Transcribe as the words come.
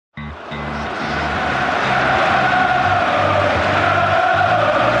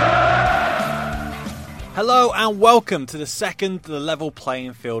Hello and welcome to the second The Level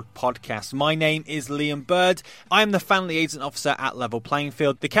Playing Field podcast. My name is Liam Bird. I am the fan liaison officer at Level Playing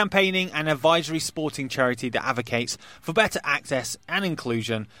Field, the campaigning and advisory sporting charity that advocates for better access and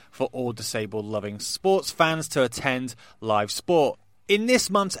inclusion for all disabled loving sports fans to attend live sport. In this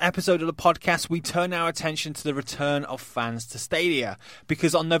month's episode of the podcast, we turn our attention to the return of fans to Stadia,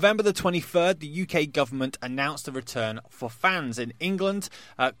 because on November the 23rd, the UK government announced the return for fans in England.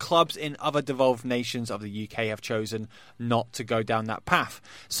 Clubs in other devolved nations of the UK have chosen not to go down that path.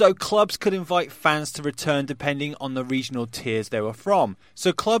 So clubs could invite fans to return depending on the regional tiers they were from.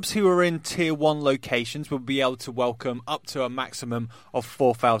 So clubs who are in tier 1 locations will be able to welcome up to a maximum of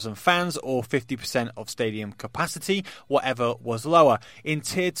 4,000 fans or 50% of stadium capacity, whatever was lower. In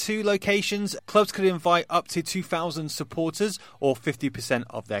Tier 2 locations, clubs could invite up to 2,000 supporters or 50%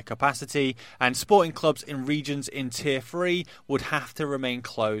 of their capacity, and sporting clubs in regions in Tier 3 would have to remain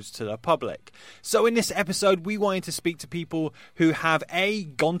closed to the public. So in this episode, we wanted to speak to people who have A,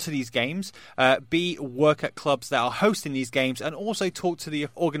 gone to these games, B, work at clubs that are hosting these games, and also talk to the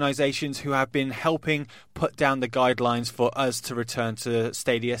organisations who have been helping put down the guidelines for us to return to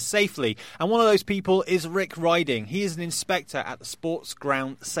Stadia safely. And one of those people is Rick Riding. He is an inspector at the Sports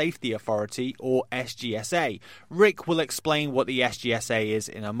Ground Safety Authority, or SGSA. Rick will explain what the SGSA is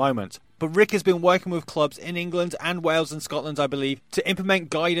in a moment. But Rick has been working with clubs in England and Wales and Scotland, I believe, to implement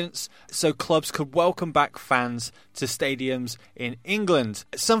guidance so clubs could welcome back fans to stadiums in England.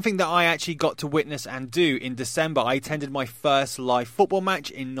 Something that I actually got to witness and do in December. I attended my first live football match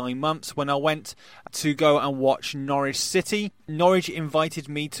in 9 months when I went to go and watch Norwich City. Norwich invited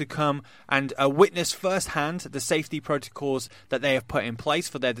me to come and witness firsthand the safety protocols that they have put in place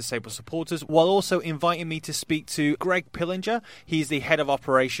for their disabled supporters, while also inviting me to speak to Greg Pillinger. He's the head of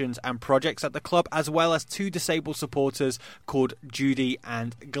operations and projects at the club, as well as 2 disabled supporters called Judy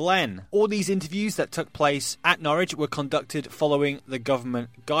and Glenn. All these interviews that took place at Norwich were conducted following the government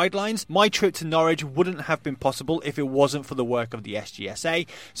guidelines. My trip to Norwich wouldn't have been possible if it wasn't for the work of the SGSA,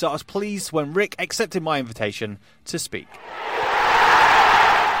 so I was pleased when Rick accepted my invitation to speak.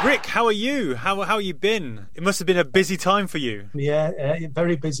 Rick, how are you? How you been? It must have been a busy time for you. Yeah,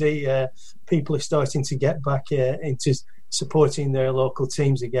 very busy. People are starting to get back into supporting their local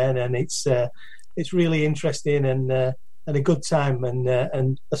teams again, and it's really interesting and a good time. And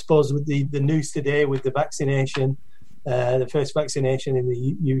I suppose with the news today with the vaccination, the first vaccination in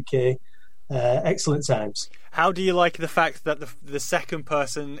the UK, excellent times. How do you like the fact that the second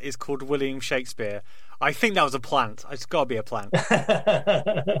person is called William Shakespeare? I think that was a plant. It's got to be a plant.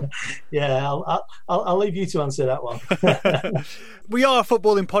 Yeah, I'll leave you to answer that one. We are a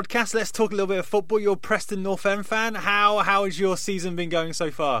footballing podcast. Let's talk a little bit of football. You're a Preston North End fan. How has your season been going so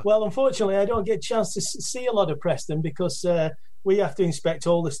far? Well, unfortunately, I don't get a chance to see a lot of Preston because we have to inspect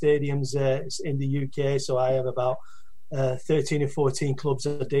all the stadiums in the UK. So I have about 13 or 14 clubs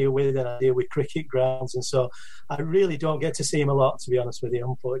I deal with, and I deal with cricket grounds, and so I really don't get to see him a lot, to be honest with you,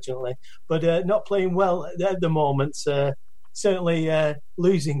 unfortunately. But not playing well at the moment, certainly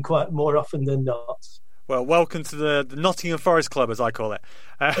losing quite more often than not. Well, welcome to the Nottingham Forest Club, as I call it.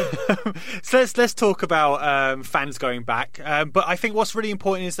 So let's talk about fans going back. But I think what's really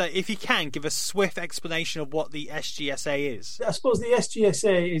important is that if you can, give a swift explanation of what the SGSA is. I suppose the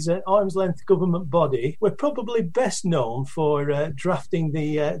SGSA is an arm's length government body. We're probably best known for drafting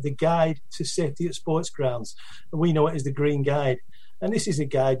the guide to safety at sports grounds. We know it as the Green Guide. And this is a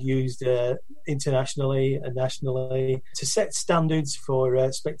guide used internationally and nationally to set standards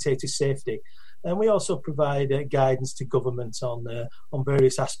for spectator safety. And we also provide guidance to government on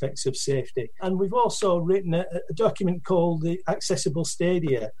various aspects of safety. And we've also written a document called the Accessible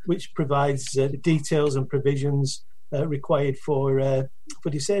Stadia, which provides details and provisions required for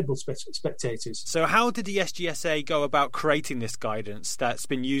disabled spectators. So how did the SGSA go about creating this guidance that's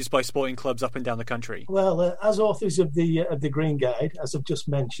been used by sporting clubs up and down the country? Well, as authors of the Green Guide, as I've just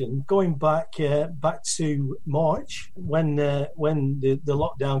mentioned, going back to March when the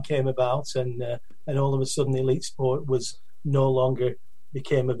lockdown came about and all of a sudden elite sport was no longer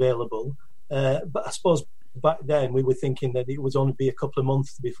became available. But I suppose back then we were thinking that it was only be a couple of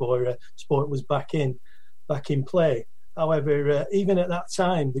months before sport was back in play. However, even at that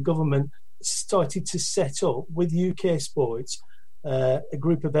time, the government started to set up with UK sports a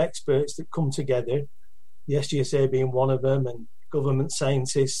group of experts that come together, the SGSA being one of them, and government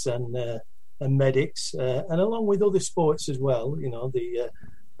scientists and medics, and along with other sports as well, you know,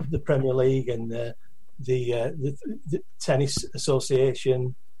 the Premier League and the Tennis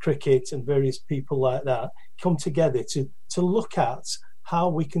Association, cricket, and various people like that come together to look at how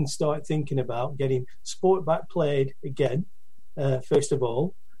we can start thinking about getting sport back played again, first of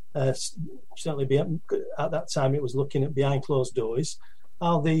all, certainly at that time it was looking at behind closed doors,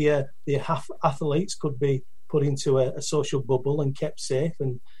 how the athletes could be put into a social bubble and kept safe,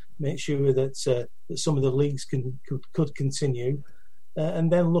 and make sure that some of the leagues could continue,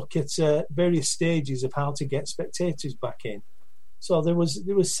 and then look at various stages of how to get spectators back in. So there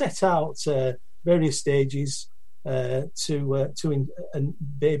was set out various stages and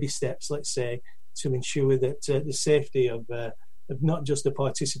baby steps, let's say, to ensure that the safety of not just the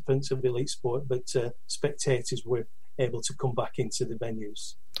participants of elite sport, but spectators were able to come back into the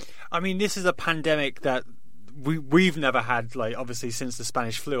venues. I mean, this is a pandemic that we've never had, like, obviously since the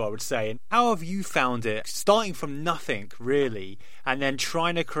Spanish flu, I would say. How have you found it, starting from nothing really, and then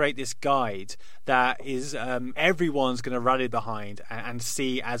trying to create this guide that is everyone's going to rally behind and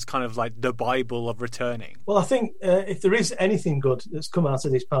see as kind of like the Bible of returning? Well, I think if there is anything good that's come out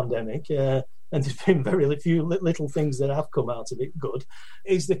of this pandemic, and there's been very few little things that have come out of it good,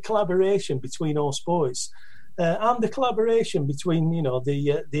 is the collaboration between all sports, and the collaboration between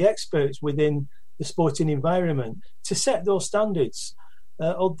the experts within the sporting environment to set those standards.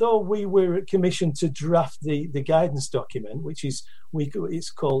 Although we were commissioned to draft the guidance document, which is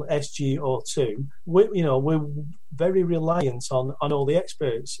it's called SGO2, we're very reliant on all the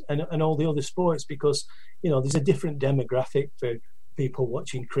experts and all the other sports, because there's a different demographic for people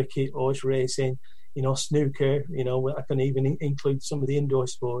watching cricket, horse racing, snooker. I can even include some of the indoor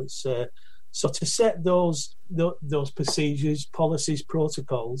sports. So to set those procedures, policies,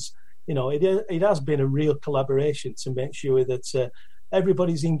 protocols, it has been a real collaboration to make sure that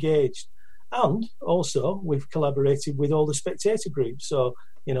everybody's engaged. And also, we've collaborated with all the spectator groups. So,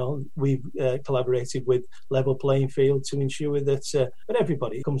 we've collaborated with Level Playing Field to ensure that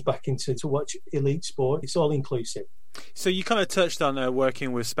everybody comes back to watch elite sport. It's all inclusive. So you kind of touched on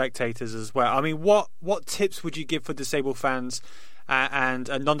working with spectators as well. I mean, what tips would you give for disabled fans and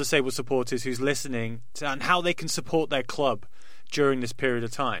non-disabled supporters who's listening and how they can support their club during this period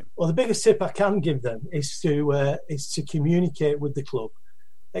of time? Well, the biggest tip I can give them is to communicate with the club,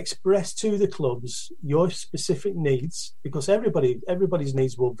 express to the clubs your specific needs, because everybody's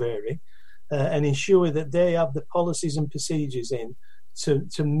needs will vary, and ensure that they have the policies and procedures in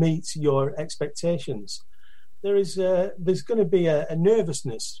to meet your expectations. There's going to be a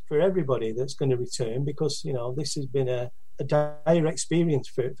nervousness for everybody that's going to return, because this has been a dire experience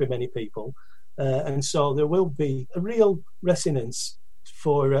for many people. And so there will be a real resonance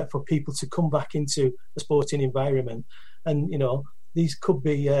for people to come back into a sporting environment. And, these could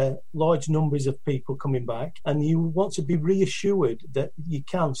be large numbers of people coming back, and you want to be reassured that you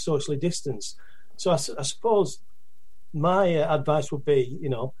can socially distance. So I suppose my advice would be,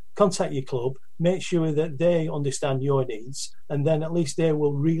 contact your club, make sure that they understand your needs, and then at least they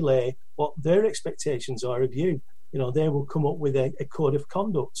will relay what their expectations are of you. They will come up with a code of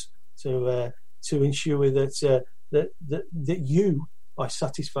conduct to ensure that you are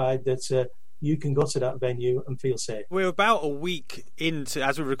satisfied that you can go to that venue and feel safe. We're about a week into,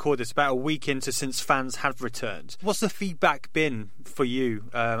 as we record this, since fans have returned. What's the feedback been for you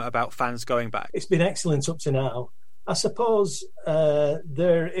about fans going back? It's been excellent up to now. I suppose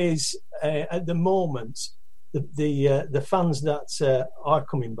there is, at the moment, the fans that are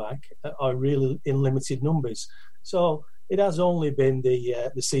coming back are really in limited numbers. So it has only been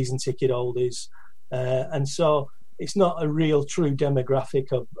the season ticket holders, and so it's not a real true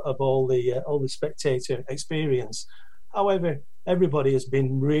demographic of all the spectator experience. However, everybody has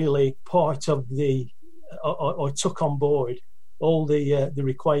been really part of or took on board all the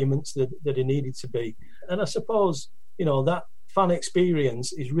requirements that are needed to be. And I suppose that fan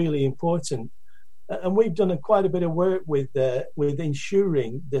experience is really important. And we've done quite a bit of work with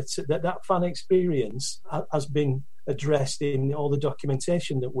ensuring that fan experience has been addressed in all the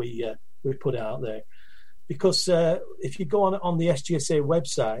documentation that we put out there. Because if you go on the SGSA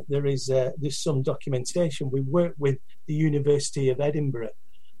website, there's some documentation. We work with the University of Edinburgh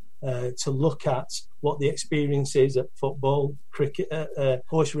to look at what the experience is at football, cricket,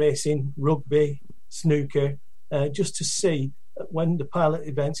 horse racing, rugby, snooker, just to see when the pilot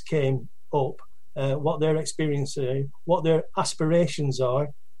events came up, what their experience is, what their aspirations are,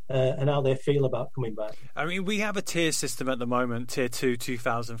 and how they feel about coming back. I mean, we have a tier system at the moment, tier 2,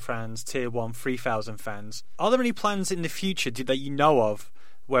 2,000 fans, tier 1, 3,000 fans. Are there any plans in the future that you know of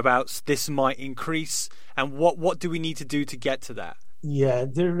whereabouts this might increase, and what do we need to do to get to that? Yeah,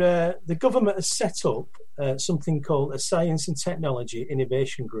 the government has set up something called a Science and Technology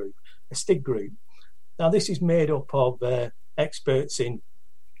Innovation Group, a STIG group. Now, this is made up of experts in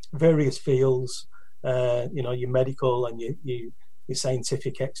various fields, your medical and your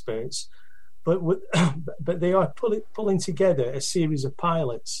scientific experts. but they are pulling together a series of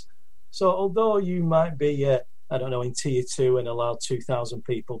pilots. So although you might be, I don't know, in Tier 2 and allow 2,000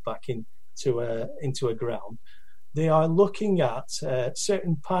 people back into a ground, they are looking at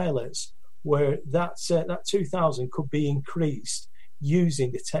certain pilots where that 2,000 could be increased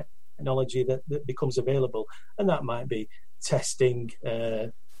using the technology that becomes available. And that might be testing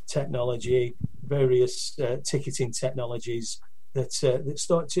technology, various ticketing technologies that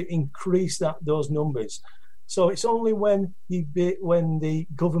start to increase those numbers. So it's only when the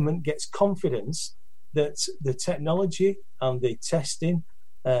government gets confidence that the technology and the testing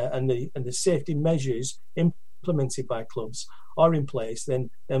and the safety measures implemented by clubs are in place, then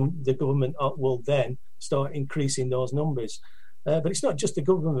the government will then start increasing those numbers. But it's not just the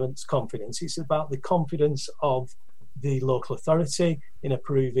government's confidence; it's about the confidence of the local authority in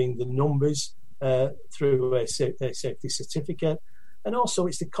approving the numbers through a safety certificate, and also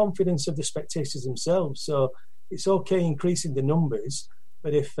it's the confidence of the spectators themselves. So it's okay increasing the numbers,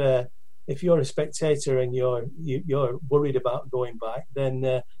 but if you're a spectator and you're worried about going back, then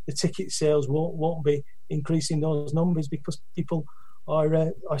the ticket sales won't be increasing those numbers because people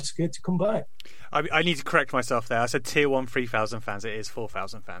are scared to come back. I need to correct myself there. I said Tier 1 3,000 fans. It is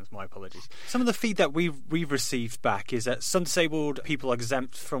 4,000 fans. My apologies. Some of the feedback we've received back is that some disabled people are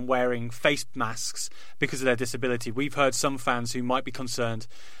exempt from wearing face masks because of their disability. We've heard some fans who might be concerned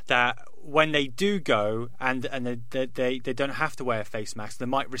that when they do go and they don't have to wear face masks, they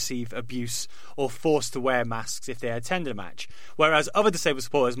might receive abuse or forced to wear masks if they attend a match. Whereas other disabled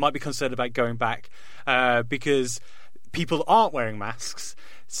supporters might be concerned about going back because people aren't wearing masks.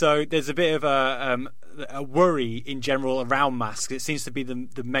 So there's a bit of a worry in general around masks. It seems to be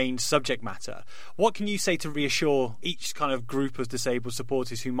the main subject matter. What can you say to reassure each kind of group of disabled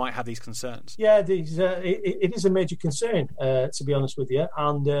supporters who might have these concerns? Yeah, it is a major concern, to be honest with you.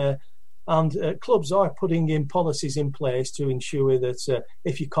 And clubs are putting in policies in place to ensure that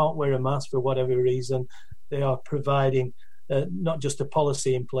if you can't wear a mask for whatever reason, they are providing not just a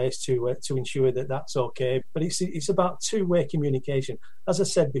policy in place to ensure that that's okay, but it's about two-way communication. As I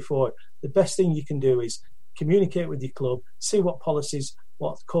said before, the best thing you can do is communicate with your club, see what policies,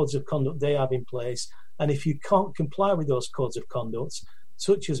 what codes of conduct they have in place, and if you can't comply with those codes of conduct,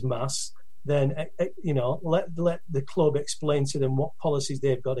 such as masks, then let the club explain to them what policies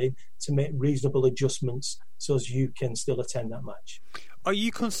they've got in to make reasonable adjustments so as you can still attend that match. Are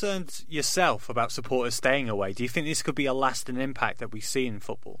you concerned yourself about supporters staying away? Do you think this could be a lasting impact that we see in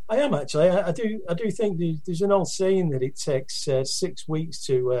football? I am actually. I do think there's an old saying that it takes 6 weeks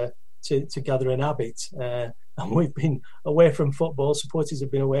to gather an habit, and we've been away from football. Supporters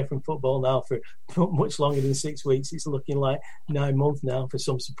have been away from football now for much longer than 6 weeks. It's looking like 9 months now for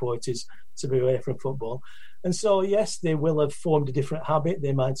some supporters to be away from football. And so, yes, they will have formed a different habit.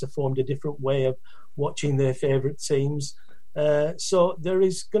 They might have formed a different way of watching their favourite teams. So there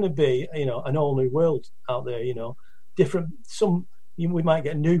is going to be, an all new world out there. Different. We might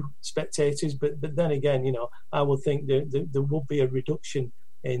get new spectators, but then again, I would think there will be a reduction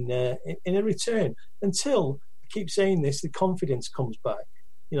in a return until, I keep saying this, the confidence comes back.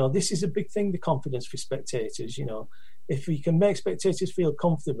 This is a big thing, the confidence for spectators. If we can make spectators feel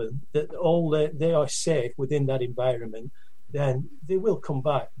comfortable that they are safe within that environment, then they will come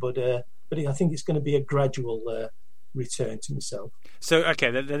back. But I think it's going to be a gradual return to myself. So, okay,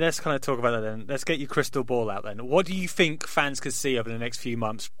 let's kind of talk about that then. Let's get your crystal ball out then. What do you think fans could see over the next few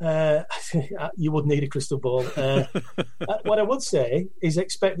months? You would need a crystal ball. What I would say is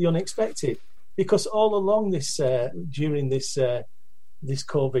expect the unexpected, because all along this, during this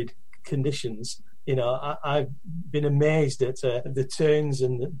COVID conditions, I've been amazed at the turns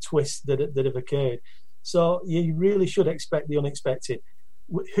and the twists that have occurred. So you really should expect the unexpected.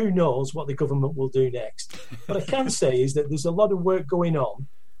 Who knows what the government will do next? What I can say is that there's a lot of work going on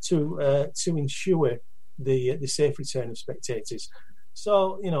to ensure the safe return of spectators.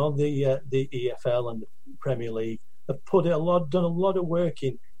 So the EFL and the Premier League have done a lot of work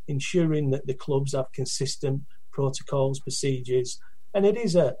in ensuring that the clubs have consistent protocols, procedures, and it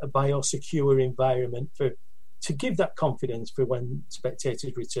is a biosecure environment to give that confidence for when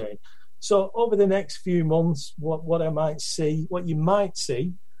spectators return. So over the next few months, what you might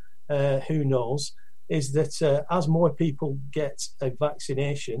see, who knows, is that as more people get a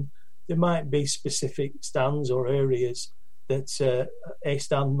vaccination, there might be specific stands or areas that a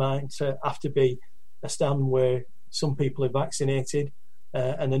stand might have to be a stand where some people are vaccinated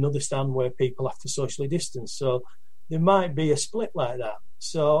and another stand where people have to socially distance. So there might be a split like that.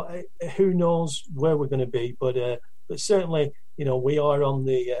 So who knows where we're going to be, but certainly, we are on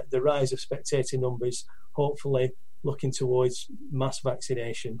the rise of spectator numbers. Hopefully, looking towards mass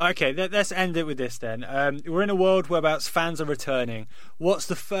vaccination. Okay, let's end it with this then. We're in a world whereabouts fans are returning. What's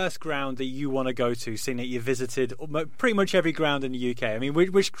the first ground that you want to go to, seeing that you've visited pretty much every ground in the UK? I mean,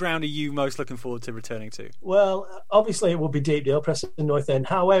 which ground are you most looking forward to returning to? Well, obviously it will be Deepdale, Preston North End.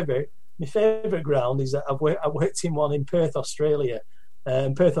 However, my favourite ground is that I've worked in one in Perth, Australia.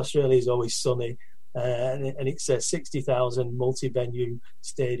 Perth, Australia is always sunny, and it's a 60,000 multi-venue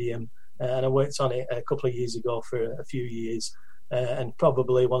stadium. And I worked on it a couple of years ago for a few years, and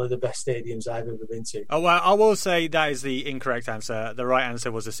probably one of the best stadiums I've ever been to. Oh, well, I will say that is the incorrect answer. The right answer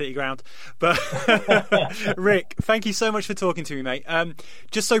was the City Ground. But Rick, thank you so much for talking to me, mate.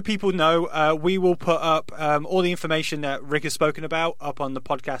 Just so people know, we will put up all the information that Rick has spoken about up on the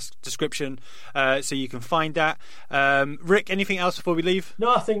podcast description, so you can find that. Rick, anything else before we leave?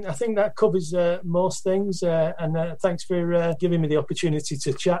 No, I think that covers most things. And thanks for giving me the opportunity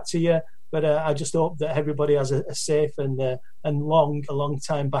to chat to you. But I just hope that everybody has a safe and long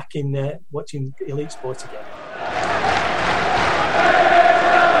time back in watching elite sport again.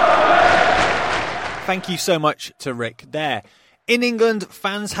 Thank you so much to Rick there. In England,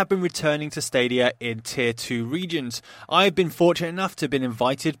 fans have been returning to Stadia in Tier 2 regions. I've been fortunate enough to have been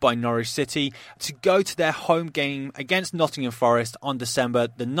invited by Norwich City to go to their home game against Nottingham Forest on December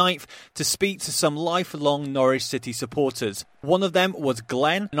the 9th to speak to some lifelong Norwich City supporters. One of them was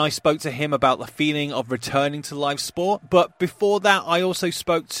Glenn, and I spoke to him about the feeling of returning to live sport. But before that, I also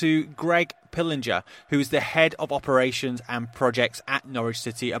spoke to Greg Pillinger, who is the head of operations and projects at Norwich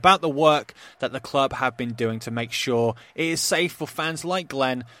City, about the work that the club have been doing to make sure it is safe for fans like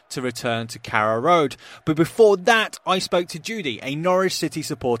Glenn to return to Carrow Road. But before that, I spoke to Judy, a Norwich City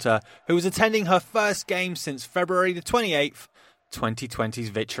supporter who was attending her first game since February the 28th, 2020's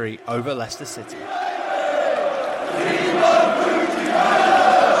victory over Leicester City.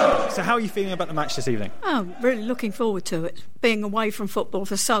 So how are you feeling about the match this evening? Oh, really looking forward to it. Being away from football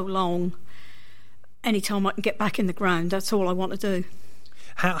for so long, anytime I can get back in the ground, that's all I want to do.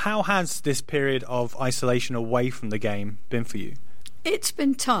 How has this period of isolation away from the game been for you? It's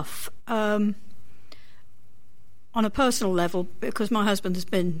been tough. On a personal level, because my husband has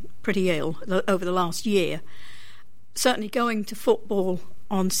been pretty ill over the last year. Certainly going to football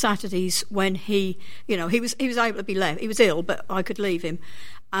on Saturdays when he was able to be left. He was ill, but I could leave him.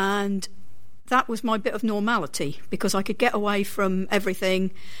 And that was my bit of normality, because I could get away from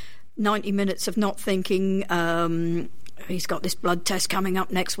everything. 90 minutes of not thinking, he's got this blood test coming up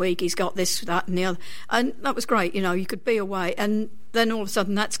next week, he's got this, that and the other. And that was great, you could be away. And then all of a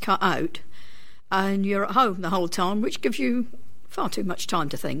sudden that's cut out and you're at home the whole time, which gives you far too much time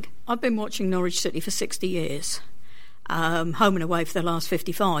to think. I've been watching Norwich City for 60 years, home and away for the last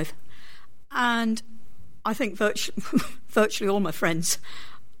 55. And I think virtually all my friends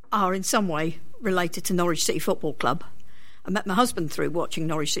are in some way related to Norwich City Football Club. I met my husband through watching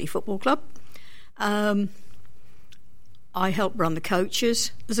Norwich City Football Club. I help run the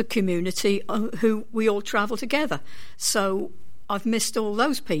coaches. There's a community who we all travel together. So I've missed all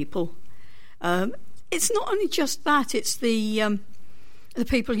those people. It's not only just that, it's the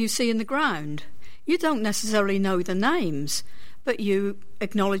people you see in the ground. You don't necessarily know the names, but you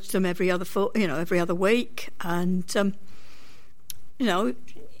acknowledge them every other week, and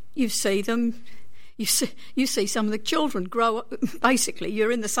you see them. You see some of the children grow up. Basically,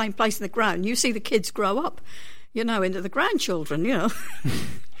 you're in the same place in the ground. You see the kids grow up, into the grandchildren.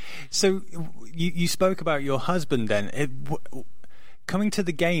 So you spoke about your husband then. Coming to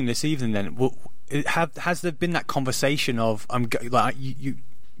the game this evening then, has there been that conversation of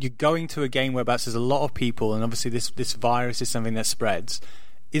you're going to a game whereabouts there's a lot of people, and obviously this virus is something that spreads.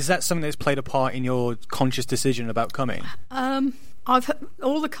 Is that something that's played a part in your conscious decision about coming?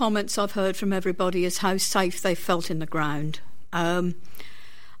 All the comments I've heard from everybody is how safe they felt in the ground. To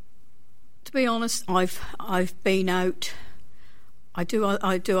be honest, I've been out. I do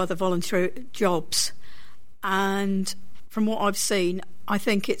other volunteer jobs, and from what I've seen, I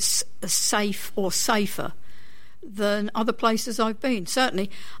think it's safe or safer than other places I've been.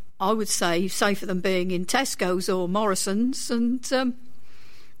 Certainly, I would say safer than being in Tesco's or Morrison's, and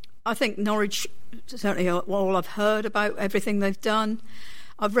I think Norwich, certainly all I've heard about everything they've done.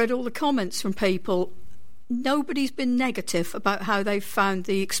 I've read all the comments from people. Nobody's been negative about how they've found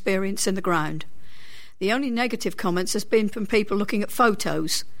the experience in the ground. The only negative comments has been from people looking at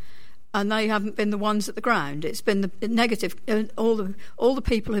photos, and they haven't been the ones at the ground. It's been the negative. All the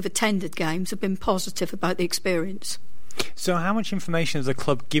people who've attended games have been positive about the experience. So how much information has the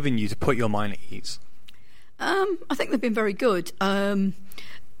club given you to put your mind at ease? I think they've been very good.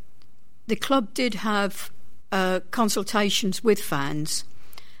 The club did have consultations with fans.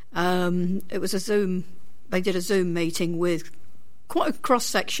 It was a Zoom they did a Zoom meeting with quite a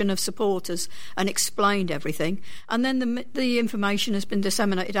cross-section of supporters and explained everything. And then the information has been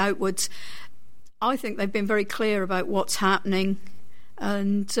disseminated outwards. I think they've been very clear about what's happening,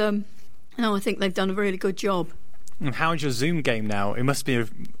 and I think they've done a really good job. And how's your Zoom game now? It must be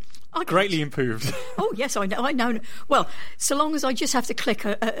greatly improved. Oh, yes, I know. Well, so long as I just have to click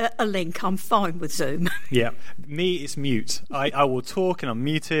a link, I'm fine with Zoom. Yeah. Me, it's mute. I will talk and I'm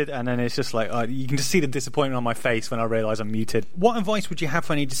muted, and then it's just like, you can just see the disappointment on my face when I realise I'm muted. What advice would you have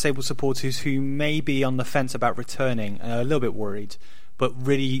for any disabled supporters who may be on the fence about returning, a little bit worried, but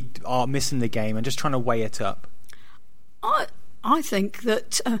really are missing the game and just trying to weigh it up? I think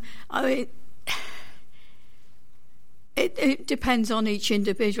that... It depends on each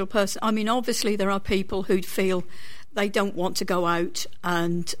individual person. I mean, obviously there are people who feel they don't want to go out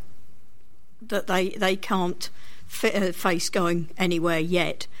and that they can't face going anywhere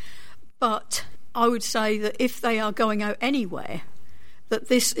yet. But I would say that if they are going out anywhere, that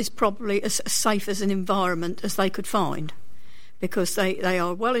this is probably as safe as an environment as they could find, because they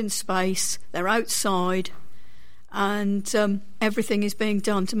are well in space, they're outside, and everything is being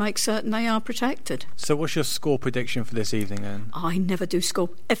done to make certain they are protected. So what's your score prediction for this evening then? I never do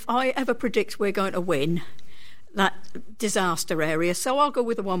score. If I ever predict we're going to win, that disaster area, so I'll go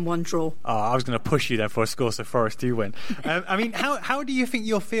with a 1-1 draw. Oh, I was going to push you then for a score so Forest do win. I mean, how do you think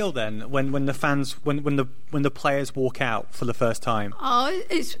you'll feel then when the fans, when the players walk out for the first time?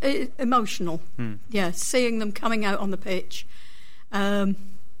 It's emotional. Yeah, seeing them coming out on the pitch.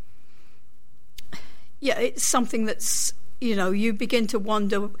 Yeah, it's something that's, you begin to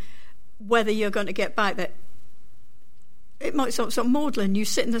wonder whether you're going to get back there. It might sort of maudlin. You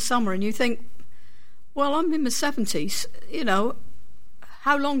sit in the summer and you think, well, I'm in my 70s,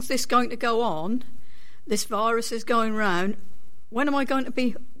 how long's this going to go on? This virus is going round. When am I going to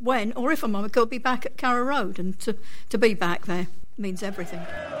be, or if I'm going to be back at Carrow Road? And to be back there means everything.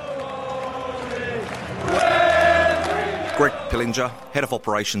 Greg Pillinger, Head of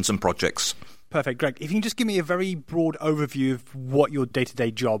Operations and Projects. Perfect. Greg, if you can just give me a very broad overview of what your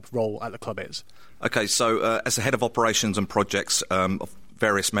day-to-day job role at the club is. Okay, so as the Head of Operations and Projects,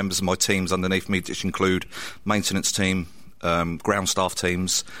 various members of my teams underneath me, which include maintenance team, ground staff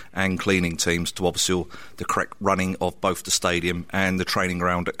teams and cleaning teams, to obviously the correct running of both the stadium and the training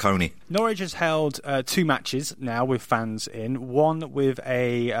ground at Coney. Norwich has held 2 matches now with fans in, one with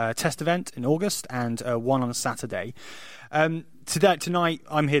a test event in August and one on Saturday. Tonight,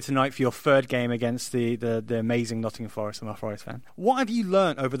 I'm here tonight for your third game against the amazing Nottingham Forest. I'm a Forest fan. What have you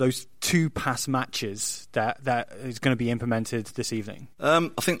learnt over those 2 past matches that is going to be implemented this evening? I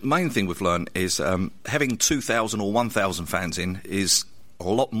think the main thing we've learnt is having 2,000 or 1,000 fans in is a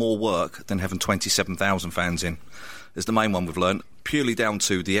lot more work than having 27,000 fans in. Is the main one we've learnt, purely down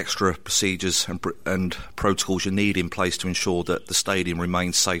to the extra procedures and protocols you need in place to ensure that the stadium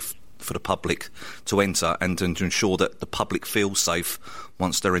remains safe for the public to enter, and to ensure that the public feels safe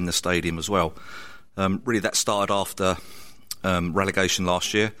once they're in the stadium as well. Really, that started after relegation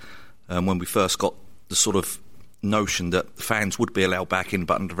last year, when we first got the sort of notion that fans would be allowed back in,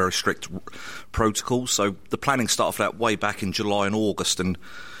 but under very strict protocols. So the planning started for that way back in July and August, and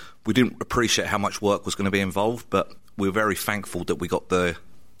we didn't appreciate how much work was going to be involved, but we were very thankful that we got the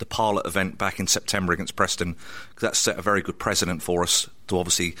pilot event back in September against Preston, because that set a very good precedent for us to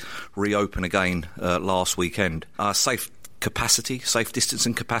obviously reopen again last weekend. Our safe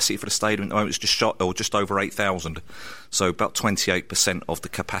distancing capacity for the stadium at the moment is just over 8,000, so about 28% of the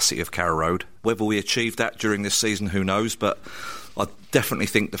capacity of Carrow Road. Whether we achieve that during this season, who knows, but I definitely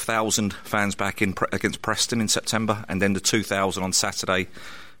think the 1,000 fans back in against Preston in September, and then the 2,000 on Saturday,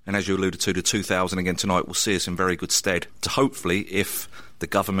 and as you alluded to, the 2,000 again tonight, will see us in very good stead to hopefully, if the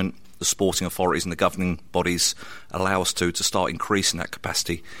government, the sporting authorities and the governing bodies allow us to start increasing that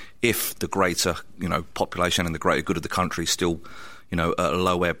capacity, if the greater population and the greater good of the country is still at a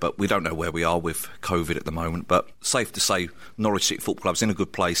low ebb. But we don't know where we are with COVID at the moment. But safe to say, Norwich City Football Club's in a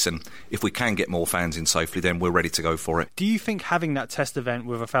good place, and if we can get more fans in safely, then we're ready to go for it. Do you think having that test event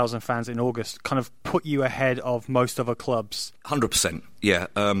with 1,000 fans in August kind of put you ahead of most other clubs? 100%, yeah.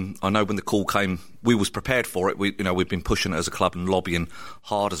 I know when the call came, we was prepared for it. We've been pushing it as a club and lobbying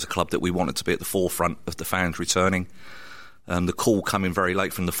hard as a club that we wanted to be at the forefront of the fans returning. The call coming very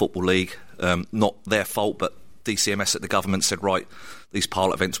late from the Football League, not their fault, but DCMS at the government said, right, these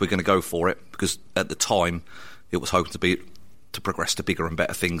pilot events, we're going to go for it, because at the time it was hoping to progress to bigger and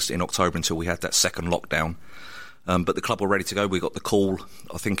better things in October until we had that second lockdown. But the club were ready to go. We got the call,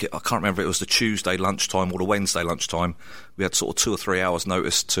 I can't remember if it was the Tuesday lunchtime or the Wednesday lunchtime. We had sort of 2 or 3 hours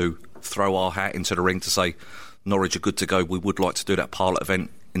notice to throw our hat into the ring to say, Norwich are good to go. We would like to do that pilot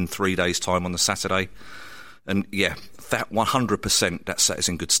event in 3 days' time on the Saturday. And yeah, that 100%, that set us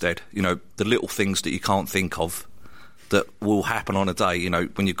in good stead. You know, the little things that you can't think of that will happen on a day, you know,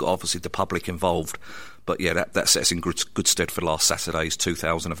 when you've got obviously the public involved. But yeah, that sets us in good stead for last Saturday's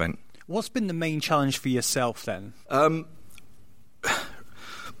 2,000 event. What's been the main challenge for yourself then?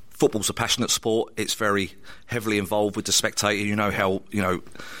 Football's a passionate sport. It's very heavily involved with the spectator. You know how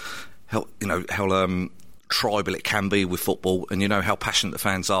tribal it can be with football, and you know how passionate the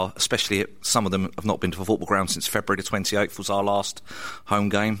fans are, especially some of them have not been to a football ground since February the 28th was our last home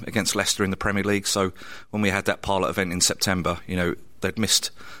game against Leicester in the Premier League. So when we had that pilot event in September, you know, they'd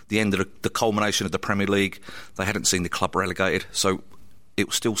missed the end of the culmination of the Premier League. They hadn't seen the club relegated, so it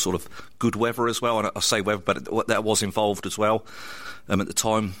was still sort of good weather as well. And I say weather, but that was involved as well. At the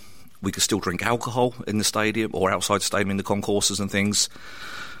time, we could still drink alcohol in the stadium or outside the stadium in the concourses and things,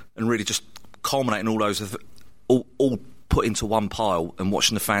 and really just culminating all those, all put into one pile, and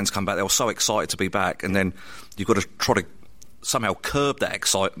watching the fans come back. They were so excited to be back, and then you've got to try to somehow curb that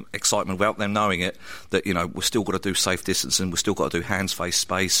excitement without them knowing it, that, you know, we've still got to do safe distancing, we've still got to do hands, face,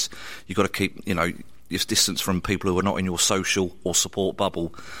 space. You've got to keep, you know, your distance from people who are not in your social or support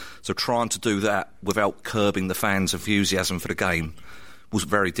bubble. So trying to do that without curbing the fans' enthusiasm for the game was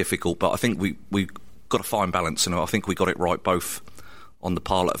very difficult, but I think we got a fine balance, and I think we got it right both on the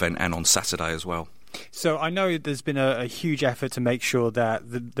pilot event and on Saturday as well. So I know there's been a huge effort to make sure that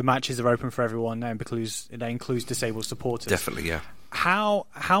the matches are open for everyone, and that includes disabled supporters. Definitely, yeah. How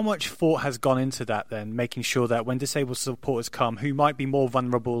much thought has gone into that then, making sure that when disabled supporters come, who might be more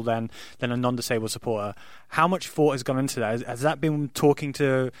vulnerable than a non-disabled supporter, how much thought has gone into that? Has that been talking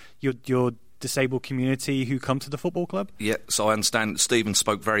to your disabled community who come to the football club? Yeah, so I understand Stephen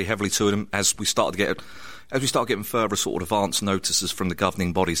spoke very heavily to them as we start getting further sort of advance notices from the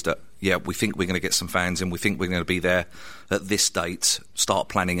governing bodies that, yeah, we think we're going to get some fans in, we think we're going to be there at this date, start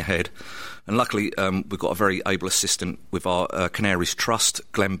planning ahead. And luckily, we've got a very able assistant with our Canaries Trust,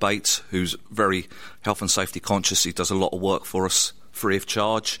 Glenn Bates, who's very health and safety conscious. He does a lot of work for us free of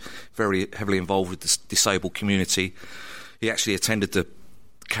charge, very heavily involved with the disabled community. He actually attended the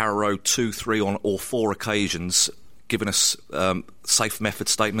Carrow Road 2, 3 or 4 occasions, giving us safe method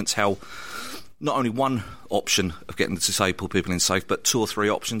statements, how not only one option of getting the disabled people in safe, but 2 or 3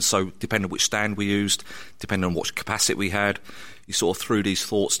 options. So depending on which stand we used, depending on what capacity we had, he sort of threw these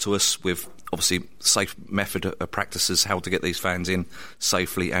thoughts to us with obviously safe method practices, how to get these fans in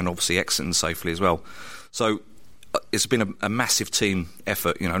safely and obviously exiting safely as well. So it's been a massive team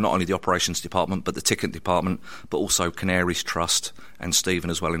effort, you know, not only the operations department, but the ticket department, but also Canaries Trust and Stephen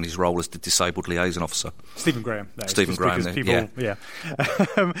as well in his role as the disabled liaison officer. Stephen Graham. Stephen Graham, yeah.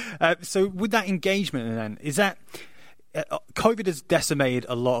 So with that engagement then, is that COVID has decimated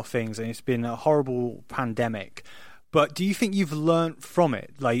a lot of things, and it's been a horrible pandemic. But do you think you've learnt from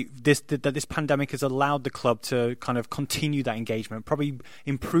it, like that this pandemic has allowed the club to kind of continue that engagement, probably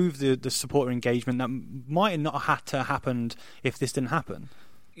improve the supporter engagement that might not have had to happen if this didn't happen?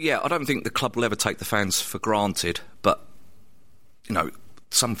 Yeah, I don't think the club will ever take the fans for granted, but, you know,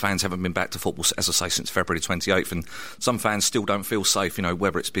 some fans haven't been back to football, as I say, since February 28th, and some fans still don't feel safe, you know,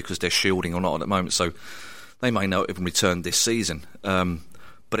 whether it's because they're shielding or not at the moment, so they may not even return this season.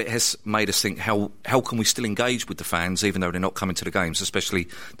 But it has made us think, how can we still engage with the fans even though they're not coming to the games, especially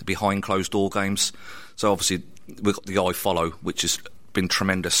the behind closed door games. So obviously we've got the iFollow, which has been a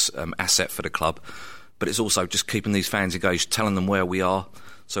tremendous asset for the club, but it's also just keeping these fans engaged, telling them where we are.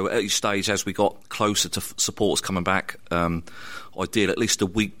 So at each stage, as we got closer to supporters coming back, ideally at least a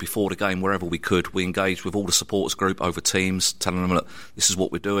week before the game, wherever we could, we engaged with all the supporters group over Teams, telling them, look, this is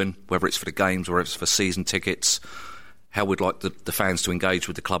what we're doing, whether it's for the games, whether it's for season tickets, how we'd like the fans to engage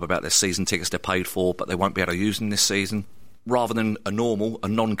with the club about their season tickets they're paid for, but they won't be able to use them this season. Rather than a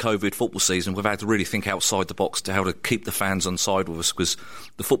non-COVID football season, we've had to really think outside the box to how to keep the fans on side with us, because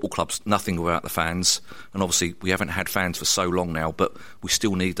the football club's nothing without the fans, and obviously we haven't had fans for so long now, but we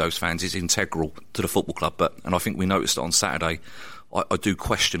still need those fans. It's integral to the football club, and I think we noticed it on Saturday. I do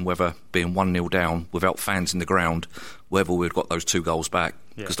question whether being 1-0 down without fans in the ground, whether we'd got those 2 goals back,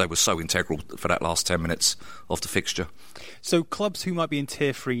 because they were so integral for that last 10 minutes of the fixture. So clubs who might be in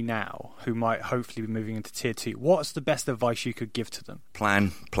Tier 3 now, who might hopefully be moving into Tier 2, what's the best advice you could give to them?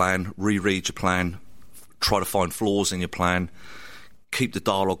 Plan, reread your plan, try to find flaws in your plan, keep the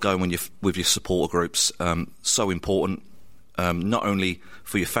dialogue going with your supporter groups. So important. Not only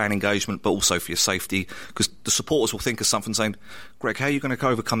for your fan engagement, but also for your safety, because the supporters will think of something saying, Greg, how are you going to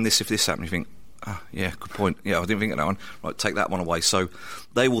overcome this if this happens? You think, yeah, good point. Yeah, I didn't think of that one. Right, take that one away. So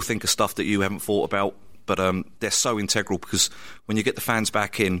they will think of stuff that you haven't thought about, but they're so integral, because when you get the fans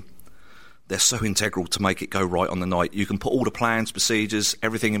back in, they're so integral to make it go right on the night. You can put all the plans, procedures,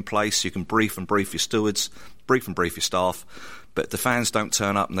 everything in place. You can brief your stewards, brief your staff. But the fans don't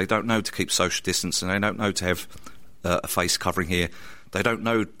turn up and they don't know to keep social distance and they don't know to have a face covering here. They don't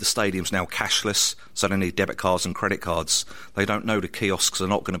know the stadium's now cashless, so they need debit cards and credit cards. They don't know the kiosks are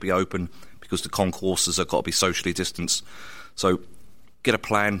not going to be open because the concourses have got to be socially distanced. So get a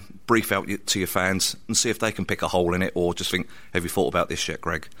plan, brief out to your fans and see if they can pick a hole in it, or just think, have you thought about this yet,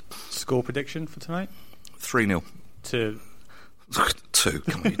 Greg? Score prediction for tonight? 3-0. 2. 2.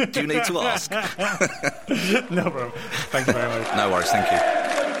 Come on, do you need to ask? No problem. Thank you very much. No worries, thank you.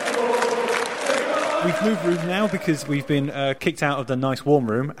 We've moved room now because we've been kicked out of the nice warm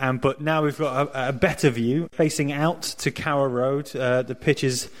room, but now we've got a better view facing out to Carrow Road. The pitch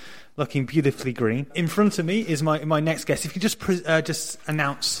is looking beautifully green. In front of me is my next guest. If you could just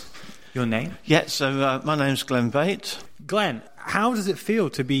announce your name. Yeah, so my name's Glenn Bate. Glenn, how does it feel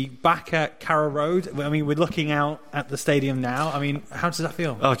to be back at Carrow Road? I mean, we're looking out at the stadium now. I mean, how does that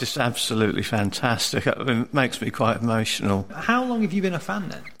feel? Oh, just absolutely fantastic. It makes me quite emotional. How long have you been a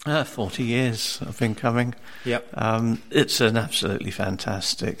fan then? 40 years I've been coming. Yep. It's an absolutely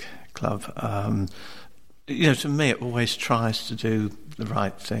fantastic club. To me, it always tries to do the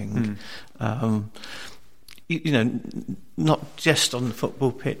right thing. Not just on the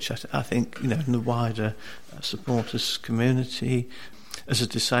football pitch. I think, in the wider supporters community, as a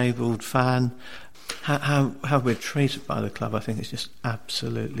disabled fan, how we're treated by the club, I think is just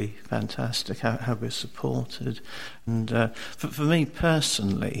absolutely fantastic. How we're supported, and for me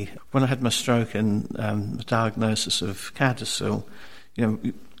personally, when I had my stroke and the diagnosis of CADASIL,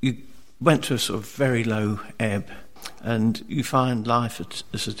 you went to a sort of very low ebb. And you find life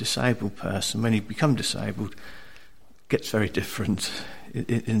as a disabled person, when you become disabled, gets very different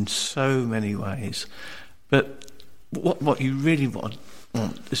in so many ways. But what you really want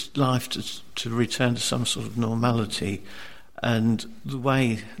is life to return to some sort of normality. And the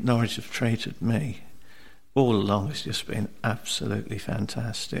way Norwich have treated me all along has just been absolutely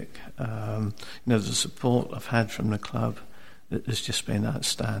fantastic. The support I've had from the club has just been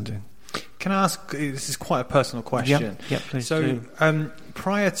outstanding. Can I ask, this is quite a personal question. Yep, please do. So,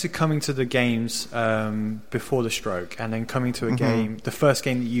 prior to coming to the games before the stroke, and then coming to a game, the first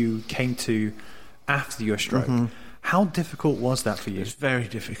game that you came to after your stroke, how difficult was that for you? It's very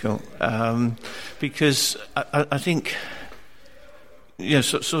difficult, because I think,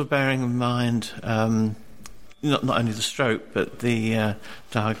 sort of bearing in mind, not only the stroke, but the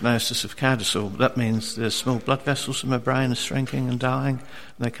diagnosis of CADASIL. That means the small blood vessels in my brain are shrinking and dying,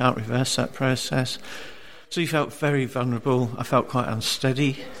 and they can't reverse that process. So you felt very vulnerable. I felt quite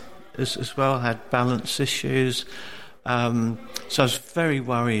unsteady as well. I had balance issues. So I was very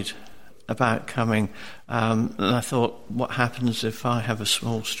worried about coming. And I thought, what happens if I have a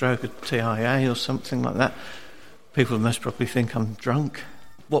small stroke, a TIA or something like that? People must probably think I'm drunk.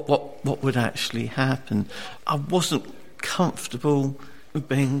 What would actually happen? I wasn't comfortable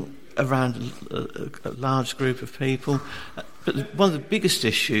being around a large group of people. But one of the biggest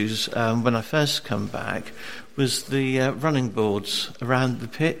issues when I first come back was the running boards around the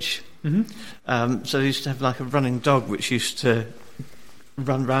pitch. So they used to have like a running dog which used to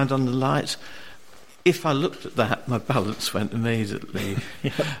run round on the lights. If I looked at that, my balance went immediately.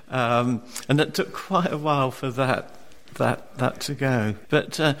 And it took quite a while for that to go.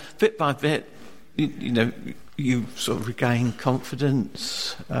 But bit by bit, you sort of regain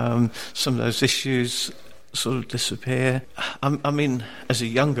confidence. Some of those issues sort of disappear. I mean, as a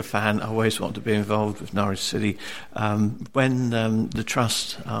younger fan, I always wanted to be involved with Norwich City. When the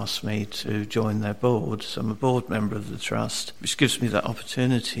Trust asked me to join their board, so I'm a board member of the Trust, which gives me that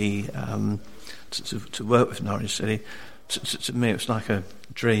opportunity to work with Norwich City. To me, it was like a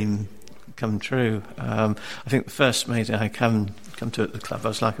dream come true. I think the first meeting I come to at the club, I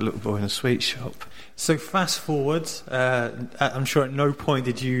was like a little boy in a sweet shop. So fast forward, I'm sure at no point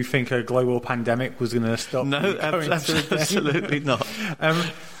did you think a global pandemic was going to stop. No, absolutely not.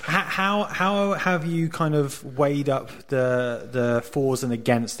 How have you kind of weighed up the fors and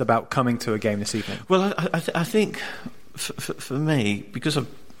against about coming to a game this evening? Well, I think for me, because I'm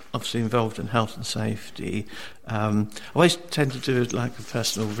obviously involved in health and safety, I always tend to do like a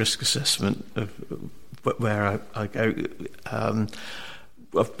personal risk assessment of where I go.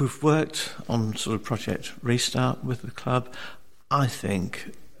 We've worked on sort of Project Restart with the club. I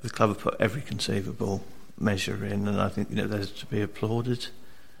think the club have put every conceivable measure in, and I think they're to be applauded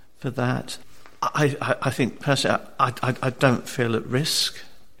for that. I think personally, I don't feel at risk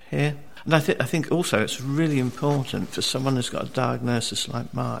here. And I think also it's really important for someone who's got a diagnosis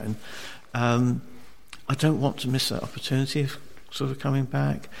like mine. I don't want to miss that opportunity of sort of coming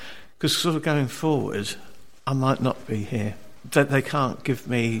back, Because sort of going forward, I might not be here. They can't give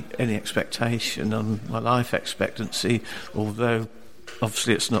me any expectation on my life expectancy, although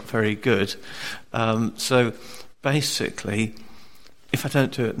obviously it's not very good. So basically, if I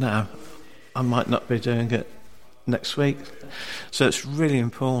don't do it now, I might not be doing it next week. So it's really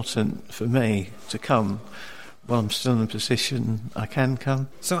important for me to come while I'm still in a position I can come.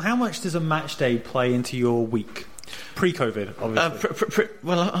 So how much does a match day play into your week? Pre-COVID, obviously.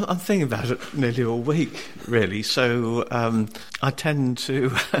 Well, I'm thinking about it nearly all week, really. So I tend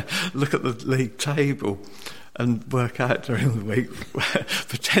to look at the league table and work out during the week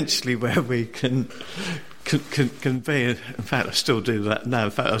potentially where we can be. In fact, I still do that now.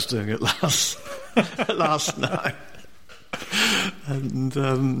 In fact, I was doing it last night.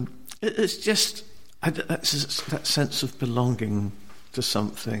 And it's just that sense of belonging to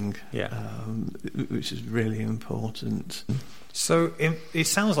something, which is really important. So it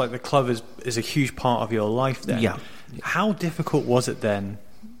sounds like the club is a huge part of your life then. Yeah. How difficult was it then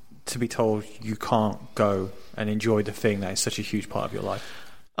to be told you can't go and enjoy the thing that is such a huge part of your life?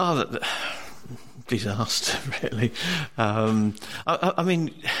 Disaster, really. I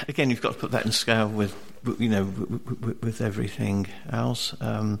mean, again, you've got to put that in scale with everything else.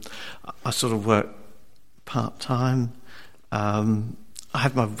 I sort of work part-time. I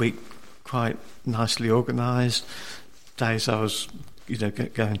had my week quite nicely organised. Days I was,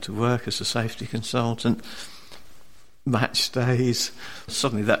 going to work as a safety consultant. Match days,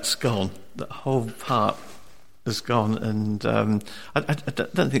 suddenly that's gone. That whole part has gone, and I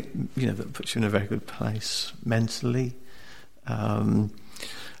don't think that puts you in a very good place mentally. And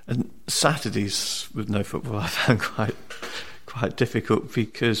Saturdays with no football, I found quite difficult,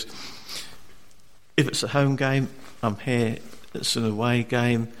 because if it's a home game, I'm here. It's an away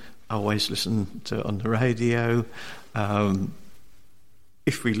game, I always listen to it on the radio.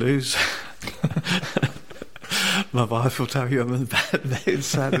 If we lose, my wife will tell you I'm in bed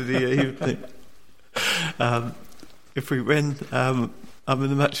Saturday evening. If we win, I'm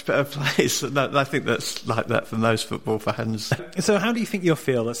in a much better place. And I think that's like that for most football fans. So how do you think you'll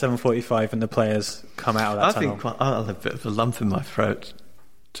feel at 7:45 when the players come out of that tunnel? I think I'll have a bit of a lump in my throat,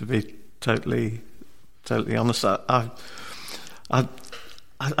 to be totally honest. I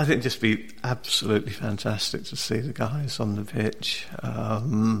think it'd just be absolutely fantastic to see the guys on the pitch.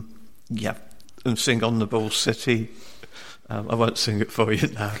 And sing On the Ball City. I won't sing it for you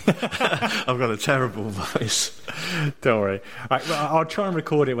now. I've got a terrible voice. Don't worry. Right, I'll try and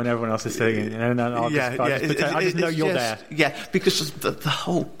record it when everyone else is singing. I just know you're there. Yeah, because the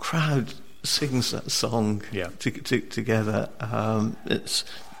whole crowd sings that song together. It's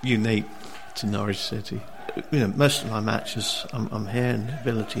unique to Norwich City. Most of my matches, I'm here in the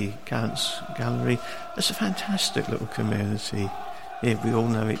Ability Counts Gallery. It's a fantastic little community. Here we all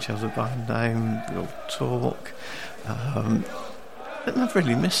know each other by name, we all talk. But I've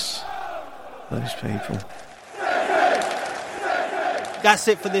really missed those people. That's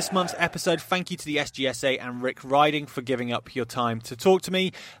it for this month's episode. Thank you to the SGSA and Rick Riding for giving up your time to talk to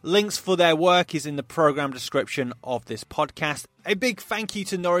me. Links for their work is in the programme description of this podcast. A big thank you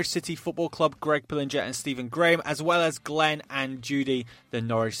to Norwich City Football Club, Greg Pillinger and Stephen Graham, as well as Glenn and Judy, the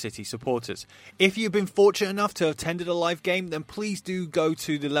Norwich City supporters. If you've been fortunate enough to have attended a live game, then please do go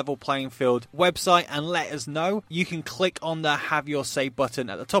to the Level Playing Field website and let us know. You can click on the Have Your Say button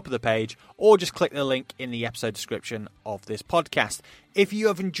at the top of the page, or just click the link in the episode description of this podcast. If you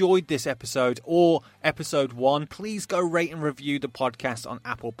have enjoyed this episode or episode 1, please go rate and review the podcast on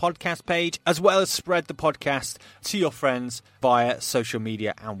Apple Podcast page, as well as spread the podcast to your friends via social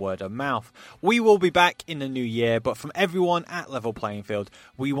media and word of mouth. We will be back in the new year, but from everyone at Level Playing Field,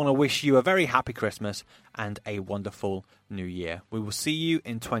 we want to wish you a very happy Christmas and a wonderful new year. We will see you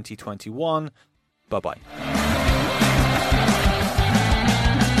in 2021. Bye-bye.